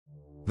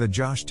The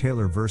Josh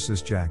Taylor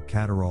vs. Jack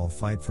Catterall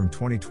fight from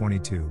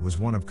 2022 was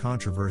one of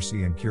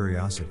controversy and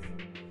curiosity.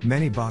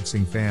 Many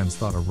boxing fans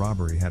thought a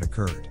robbery had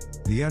occurred.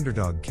 The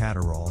underdog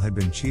Catterall had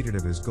been cheated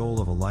of his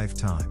goal of a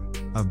lifetime,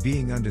 of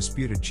being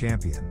undisputed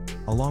champion,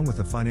 along with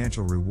the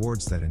financial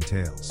rewards that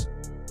entails.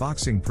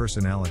 Boxing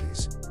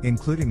personalities,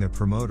 including the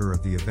promoter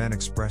of the event,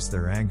 expressed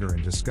their anger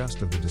and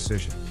disgust of the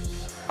decision.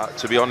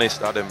 To be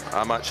honest, Adam,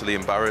 I'm actually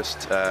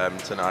embarrassed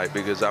tonight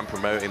because I'm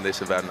promoting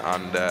this event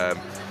and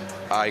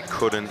I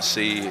couldn't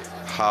see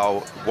how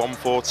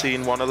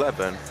 114,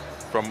 111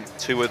 from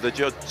two of the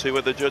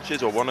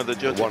judges or one of the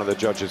judges. One of the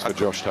judges for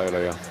Josh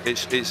Taylor, yeah.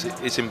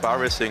 It's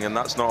embarrassing, and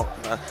that's not.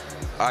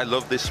 I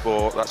love this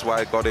sport. That's why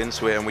I got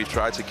into it, and we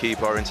tried to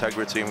keep our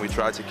integrity and we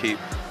tried to keep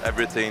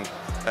everything,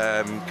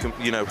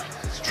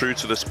 true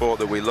to the sport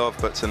that we love.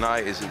 But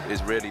tonight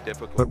is really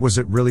difficult. But was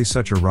it really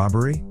such a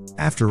robbery?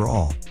 After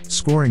all,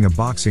 scoring a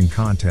boxing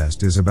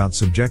contest is about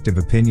subjective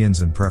opinions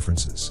and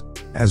preferences.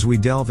 As we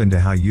delve into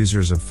how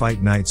users of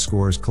Fight Night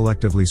scores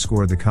collectively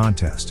scored the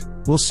contest,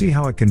 we'll see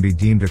how it can be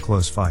deemed a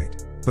close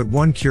fight. But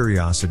one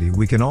curiosity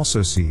we can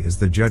also see is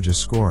the judges'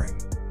 scoring.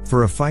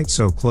 For a fight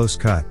so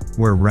close-cut,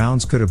 where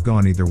rounds could have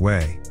gone either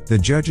way, the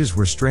judges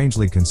were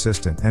strangely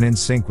consistent and in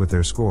sync with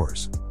their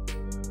scores.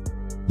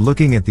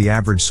 Looking at the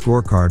average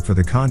scorecard for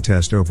the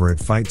contest over at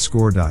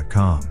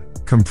fightscore.com,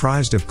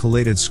 comprised of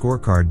collated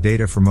scorecard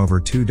data from over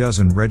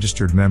 24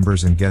 registered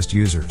members and guest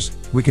users,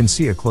 we can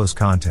see a close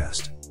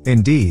contest.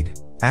 Indeed,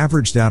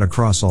 averaged out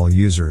across all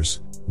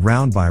users,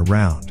 round by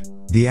round,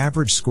 the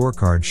average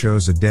scorecard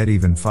shows a dead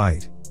even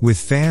fight, with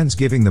fans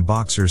giving the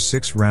boxers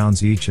 6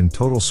 rounds each and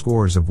total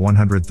scores of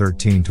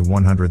 113 to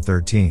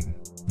 113.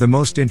 The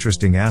most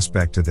interesting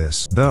aspect to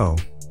this, though,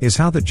 is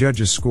how the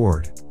judges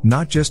scored,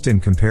 not just in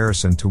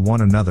comparison to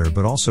one another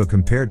but also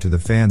compared to the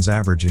fans'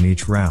 average in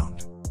each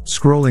round.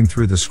 Scrolling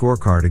through the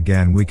scorecard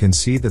again, we can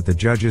see that the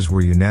judges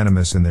were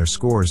unanimous in their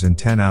scores in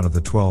 10 out of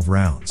the 12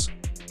 rounds.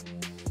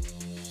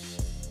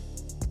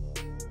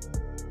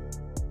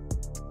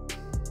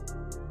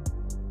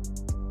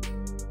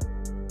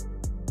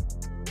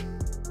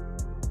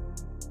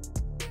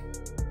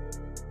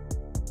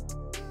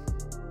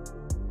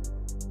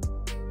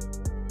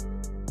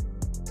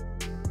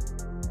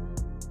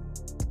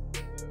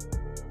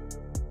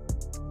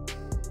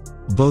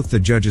 Both the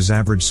judges'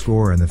 average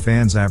score and the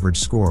fans' average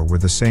score were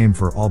the same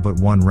for all but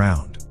one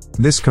round.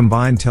 This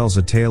combined tells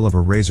a tale of a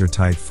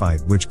razor-tight fight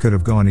which could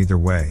have gone either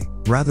way,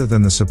 rather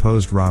than the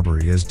supposed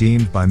robbery as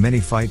deemed by many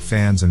fight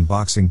fans and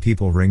boxing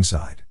people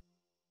ringside.